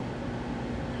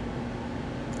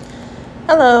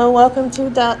Hello, welcome to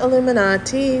The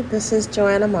Illuminati. This is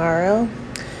Joanna Morrow.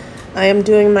 I am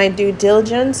doing my due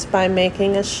diligence by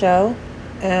making a show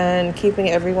and keeping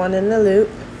everyone in the loop.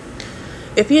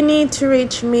 If you need to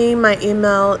reach me, my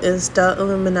email is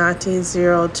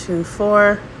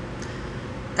theilluminati024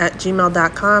 at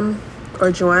gmail.com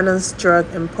or Joanna's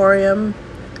Drug Emporium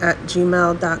at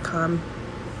gmail.com.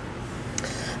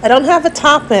 I don't have a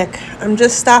topic. I'm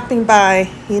just stopping by.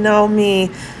 You know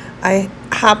me, I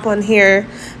hop on here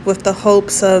with the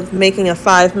hopes of making a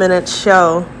 5-minute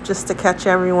show just to catch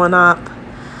everyone up.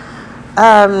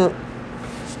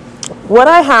 What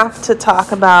I have to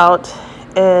talk about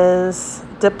is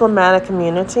diplomatic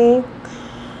immunity.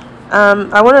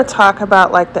 I want to talk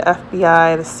about like the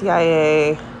FBI, the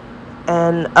CIA,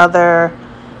 and other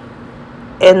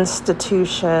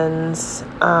institutions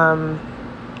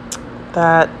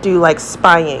that do like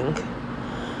spying.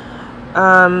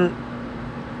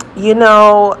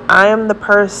 I am the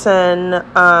person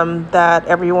that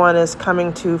everyone is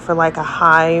coming to for like a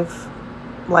hive.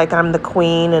 Like I'm the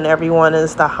queen and everyone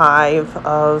is the hive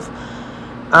of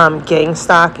gang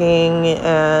stalking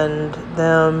and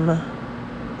them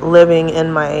living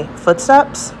in my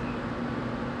footsteps.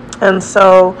 And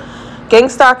so gang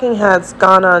stalking has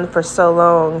gone on for so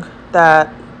long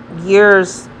that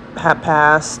years have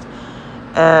passed.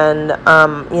 And,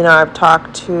 I've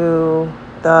talked to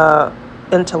the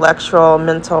intellectual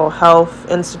mental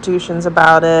health institutions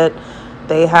about it.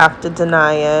 They have to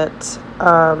deny it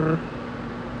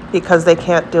because they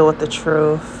can't deal with the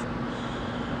truth.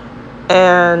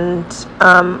 And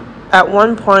at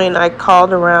one point I called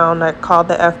the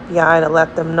FBI to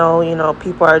let them know,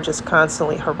 people are just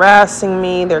constantly harassing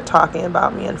me. They're talking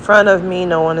about me in front of me.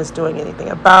 No one is doing anything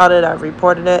about it. I've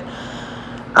reported it.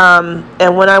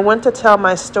 And when I went to tell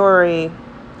my story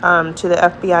to the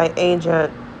FBI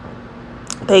agent,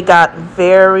 they got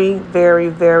very, very,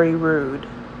 very rude.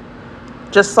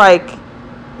 Just like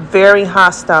very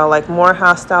hostile, like more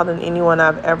hostile than anyone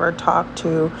I've ever talked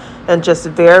to, and just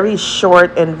very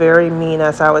short and very mean.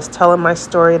 As I was telling my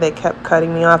story, they kept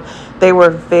cutting me off. They were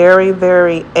very,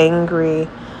 very angry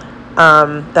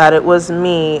that it was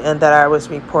me and that I was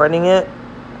reporting it.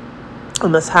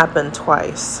 And this happened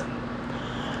twice.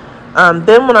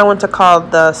 Then when I went to call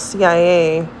the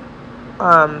CIA,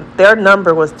 their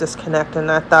number was disconnected,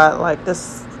 and I thought, like,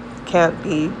 this can't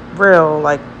be real.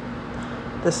 Like,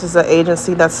 this is an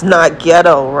agency that's not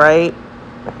ghetto, right?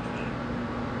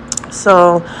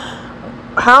 So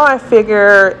how I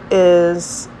figure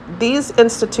is these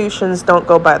institutions don't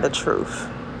go by the truth.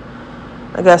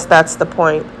 I guess that's the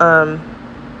point. I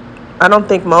don't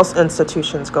think most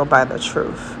institutions go by the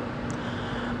truth.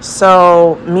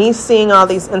 So me seeing all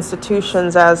these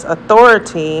institutions as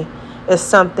authority is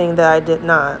something that I did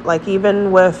not. Like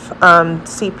even with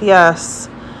CPS,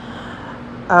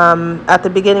 at the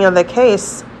beginning of the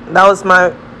case, that was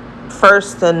my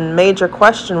first and major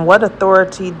question. What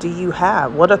authority do you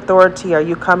have? What authority are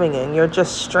you coming in? You're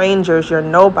just strangers. You're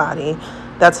nobody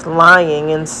that's lying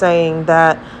and saying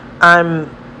that I'm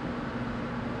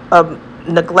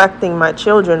neglecting my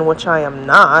children, which I am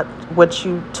not, which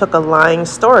you took a lying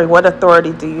story. What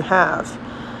authority do you have?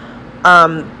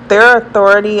 Their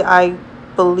authority, I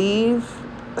believe,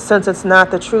 since it's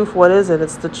not the truth, what is it?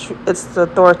 It's the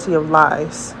authority of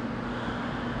lies.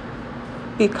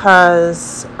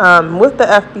 Because with the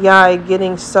FBI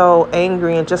getting so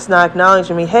angry and just not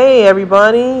acknowledging me, hey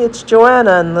everybody, it's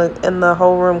Joanna, and the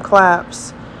whole room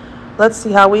claps. Let's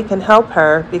see how we can help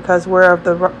her because we're of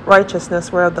the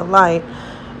righteousness, we're of the light.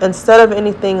 Instead of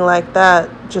anything like that,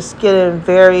 just getting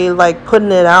very, like,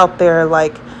 putting it out there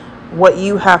like what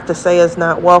you have to say is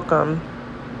not welcome.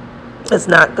 It's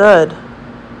not good.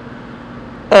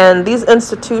 And these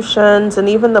institutions and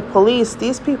even the police,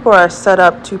 these people are set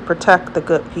up to protect the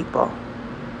good people,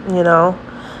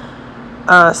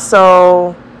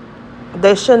 So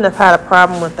they shouldn't have had a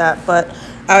problem with that. But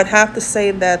I would have to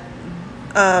say that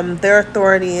their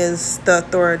authority is the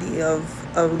authority of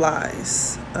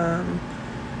lies.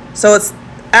 So it's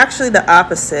actually the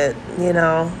opposite,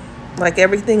 like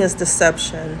everything is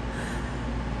deception.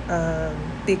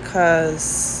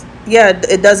 Because,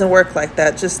 it doesn't work like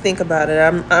that. Just think about it.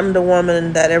 I'm the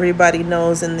woman that everybody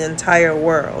knows in the entire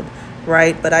world,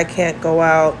 right? But I can't go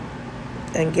out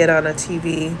and get on a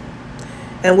TV.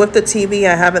 And with the TV,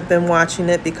 I haven't been watching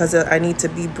it because I need to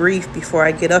be brief before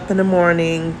I get up in the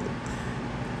morning,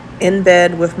 in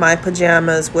bed with my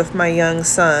pajamas with my young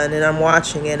son, and I'm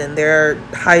watching it, and they're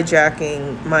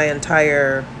hijacking my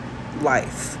entire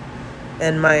life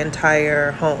and my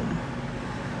entire home.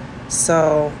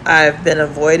 So I've been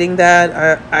avoiding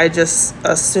that. I just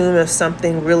assume if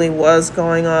something really was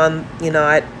going on,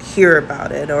 I'd hear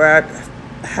about it, or I'd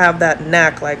have that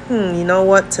knack like, you know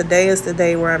what, today is the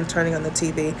day where I'm turning on the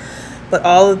TV. But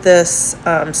all of this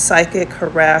psychic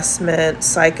harassment,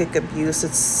 psychic abuse,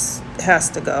 it has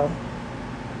to go.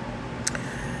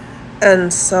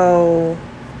 And so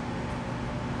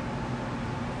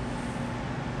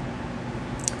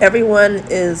everyone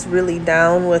is really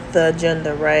down with the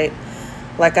agenda, right?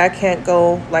 Like, I can't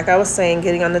go, like I was saying,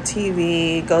 getting on the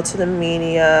TV, go to the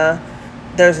media.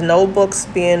 There's no books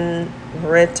being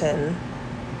written.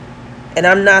 And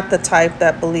I'm not the type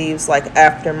that believes, like,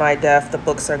 after my death, the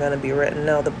books are going to be written.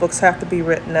 No, the books have to be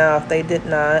written now. If they did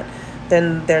not,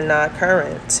 then they're not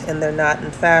current and they're not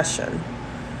in fashion.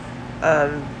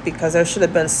 Because there should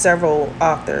have been several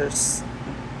authors.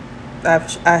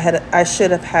 I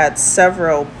should have had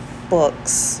several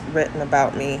books written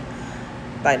about me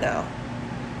by now.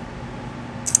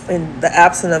 And the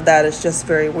absence of that is just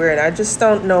very weird. I just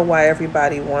don't know why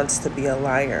everybody wants to be a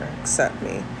liar except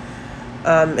me.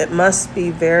 It must be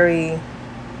very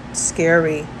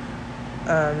scary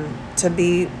to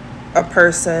be a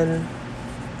person,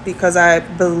 because I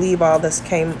believe all this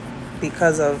came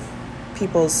because of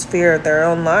people's fear of their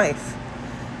own life,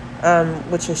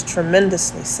 which is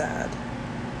tremendously sad.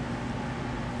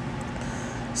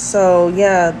 So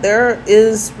yeah, there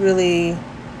is really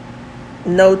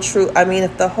no truth. I mean,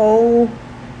 if the whole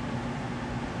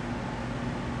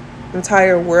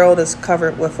entire world is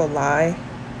covered with a lie,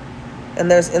 and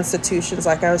there's institutions,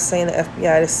 like I was saying, the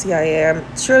FBI, the CIA, I'm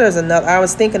sure there's another. I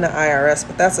was thinking the IRS,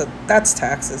 but that's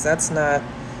taxes. That's not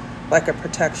like a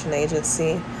protection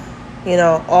agency,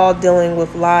 all dealing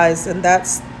with lies. And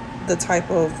that's the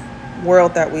type of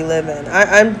world that we live in.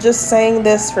 I'm just saying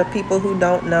this for people who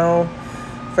don't know,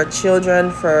 for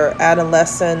children, for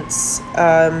adolescents.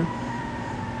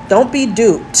 Don't be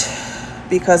duped,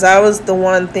 because I was the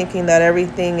one thinking that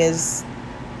everything is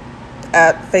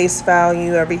at face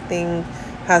value. Everything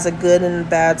has a good and a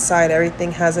bad side.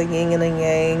 Everything has a yin and a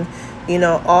yang.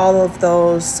 All of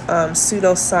those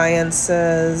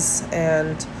pseudosciences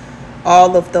and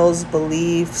all of those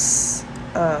beliefs,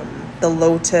 the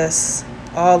lotus,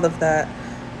 all of that,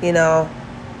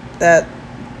 that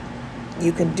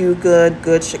you can do good,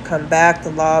 good should come back,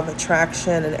 the law of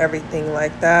attraction and everything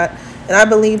like that. And I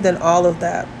believed in all of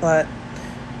that. But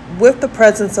with the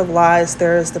presence of lies,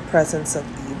 there is the presence of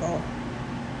evil.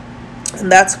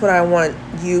 And that's what I want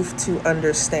youth to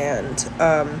understand.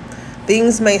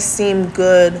 Things may seem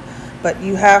good, but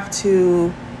you have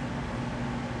to...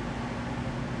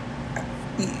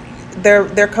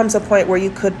 There comes a point where you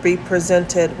could be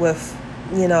presented with,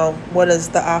 what is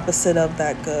the opposite of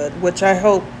that good, which I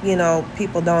hope,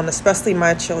 people don't, especially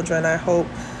my children. I hope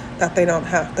that they don't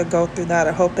have to go through that.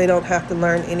 I hope they don't have to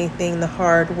learn anything the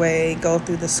hard way, go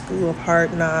through the school of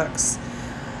hard knocks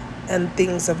and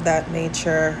things of that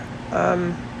nature.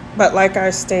 But like I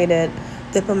stated,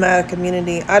 diplomatic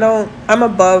immunity, I'm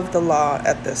above the law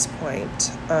at this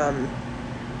point,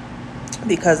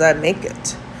 because I make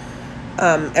it.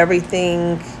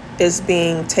 Everything is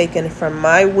being taken from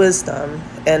my wisdom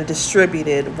and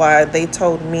distributed while they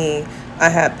told me I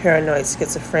had paranoid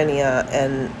schizophrenia,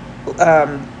 and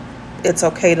it's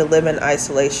okay to live in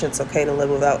isolation. It's okay to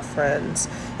live without friends.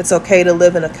 It's okay to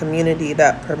live in a community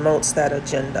that promotes that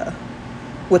agenda,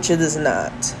 which it is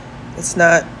not. It's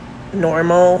not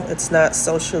normal. It's not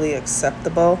socially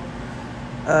acceptable.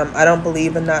 I don't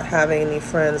believe in not having any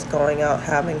friends, going out,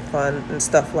 having fun and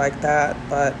stuff like that.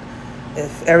 But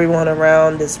if everyone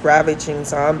around is ravaging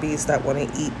zombies that want to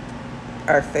eat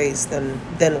our face, then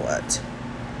what?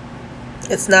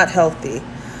 It's not healthy.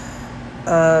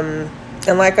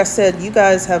 And like I said, you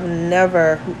guys have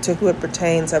never, to who it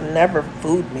pertains, have never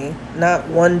fooled me. Not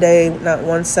one day, not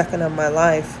 1 second of my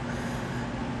life.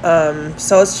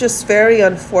 So it's just very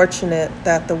unfortunate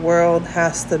that the world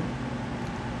has to,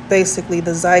 basically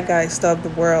the zeitgeist of the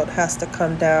world has to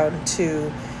come down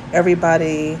to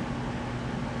everybody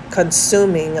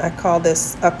consuming, I call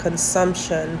this a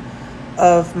consumption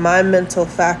of my mental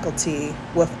faculty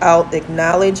without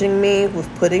acknowledging me, with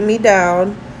putting me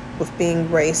down, with being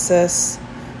racist,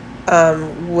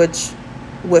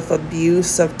 with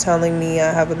abuse of telling me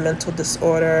I have a mental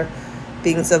disorder,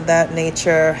 things of that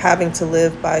nature, having to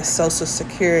live by Social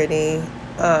Security,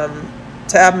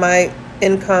 to have my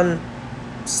income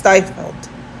stifled,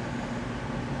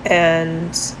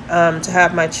 and to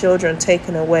have my children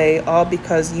taken away, all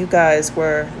because you guys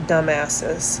were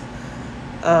dumbasses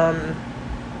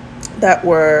that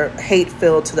were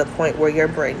hate-filled to the point where your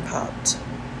brain popped.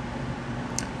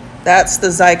 That's the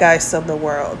zeitgeist of the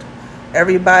world.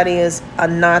 Everybody is a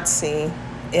Nazi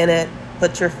in it.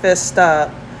 Put your fist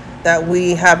up that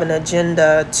we have an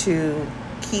agenda to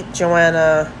keep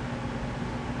Joanna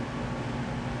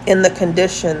in the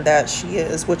condition that she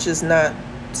is, which is not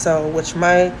so, which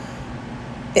my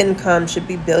income should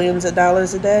be billions of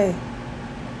dollars a day.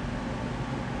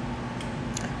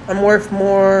 I'm worth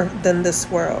more than this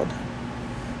world,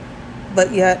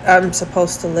 but yet I'm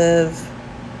supposed to live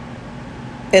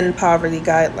in poverty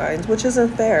guidelines, which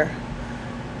isn't fair.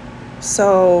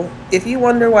 So if you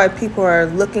wonder why people are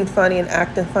looking funny and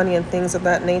acting funny and things of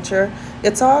that nature,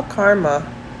 it's all karma.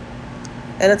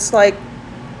 And it's like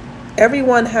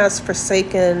everyone has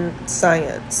forsaken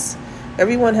science.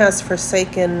 Everyone has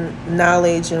forsaken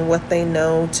knowledge and what they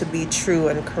know to be true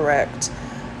and correct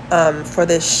for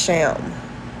this sham.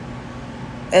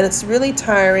 And it's really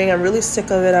tiring. I'm really sick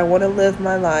of it. I want to live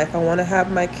my life. I want to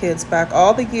have my kids back.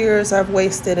 All the years I've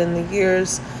wasted and the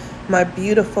years, my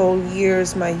beautiful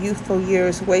years, my youthful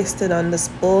years wasted on this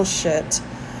bullshit.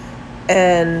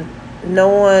 And no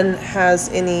one has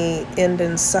any end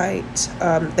in sight.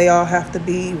 They all have to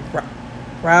be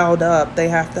riled up. They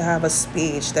have to have a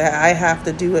speech. That I have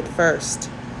to do it first.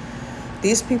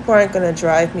 These people aren't going to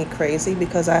drive me crazy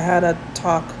because I had a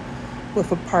talk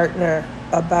with a partner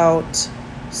about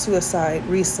suicide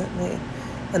recently,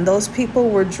 and those people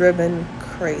were driven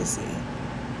crazy.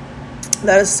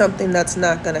 That is something that's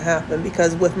not going to happen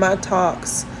because with my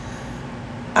talks,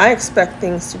 I expect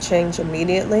things to change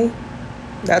immediately.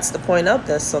 That's the point of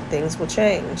this, so things will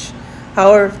change.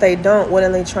 However, if they don't, what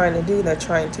are they trying to do? They're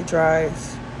trying to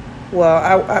drive, well,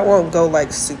 I won't go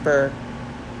like super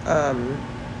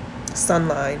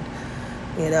sunline,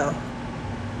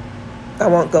 I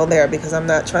won't go there because I'm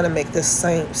not trying to make this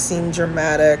seem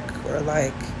dramatic or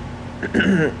like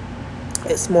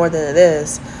it's more than it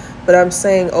is. But I'm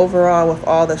saying overall with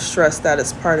all the stress that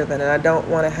is part of it, and I don't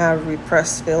want to have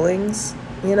repressed feelings,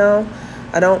 I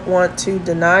don't want to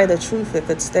deny the truth if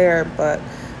it's there, but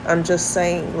I'm just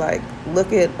saying, like,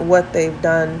 look at what they've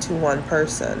done to one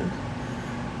person.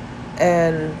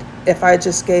 And if I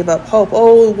just gave up hope,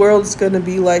 the world's going to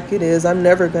be like it is, I'm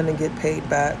never going to get paid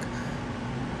back.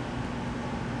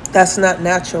 That's not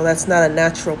natural. That's not a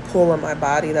natural pull on my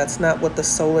body. That's not what the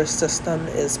solar system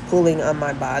is pulling on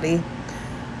my body.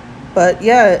 But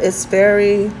yeah, it's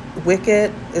very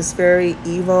wicked. It's very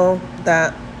evil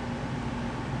that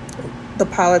the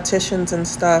politicians and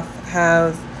stuff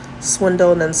have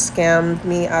swindled and scammed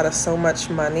me out of so much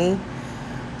money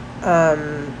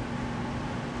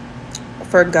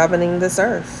for governing this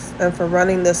earth and for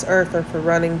running this earth and for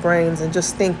running brains, and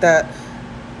just think that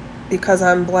because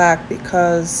I'm black,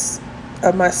 because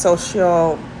of my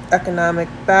socio-economic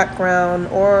background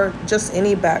or just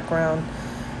any background.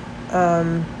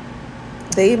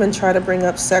 They even try to bring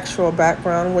up sexual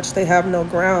background, which they have no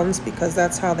grounds because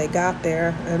that's how they got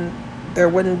there. And there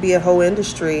wouldn't be a whole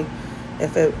industry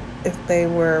if they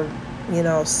were,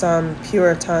 some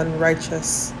Puritan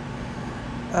righteous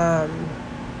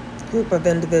group of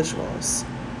individuals.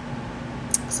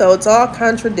 So it's all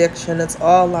contradiction. It's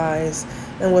all lies.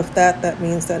 And with that, that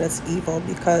means that it's evil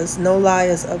because no lie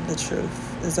is of the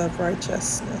truth, is of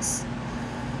righteousness.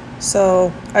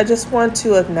 So I just want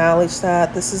to acknowledge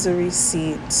that this is a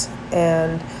receipt,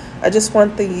 and I just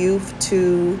want the youth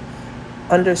to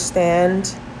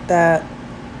understand that,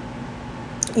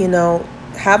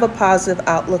 have a positive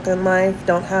outlook in life.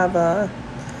 Don't have a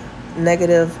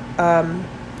negative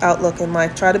outlook in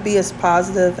life. Try to be as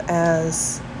positive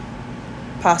as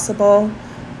possible.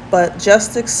 But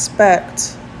just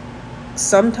expect,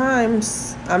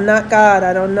 sometimes, I'm not God,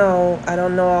 I don't know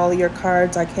all your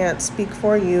cards, I can't speak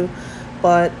for you,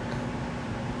 but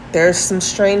there's some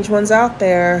strange ones out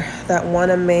there that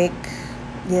want to make,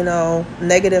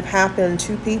 negative happen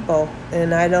to people,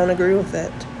 and I don't agree with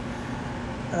it.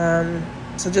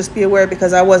 So just be aware,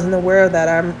 because I wasn't aware of that.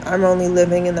 I'm only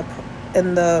living in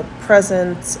the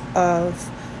presence of,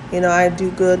 I do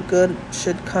good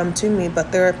should come to me.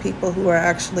 But there are people who are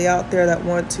actually out there that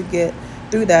want to get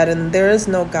through that. And there is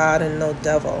no God and no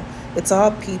devil. It's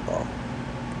all people.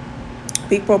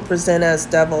 People present as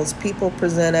devils. People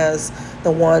present as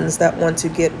the ones that want to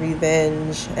get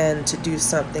revenge and to do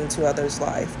something to others'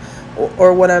 life.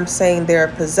 Or what I'm saying, they're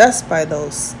possessed by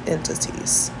those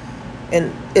entities.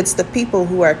 And it's the people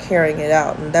who are carrying it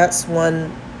out. And that's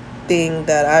one thing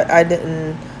that I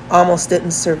almost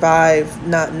didn't survive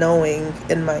not knowing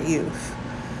in my youth.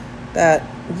 That,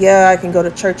 yeah, I can go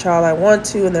to church all I want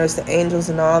to, and there's the angels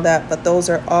and all that, but those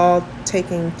are all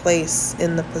taking place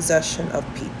in the possession of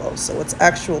people. So it's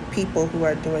actual people who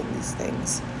are doing these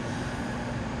things.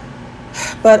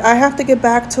 But I have to get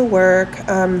back to work.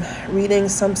 I'm reading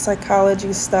some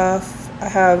psychology stuff, I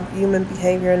have human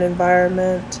behavior and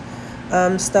environment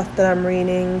stuff that I'm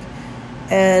reading.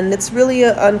 And it's really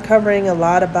uncovering a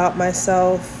lot about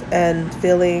myself and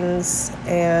feelings.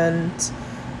 And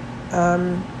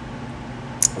um,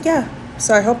 yeah,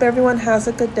 so I hope everyone has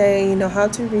a good day. You know how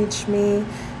to reach me,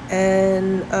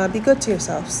 and be good to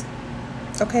yourselves.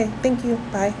 Okay, thank you.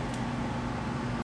 Bye.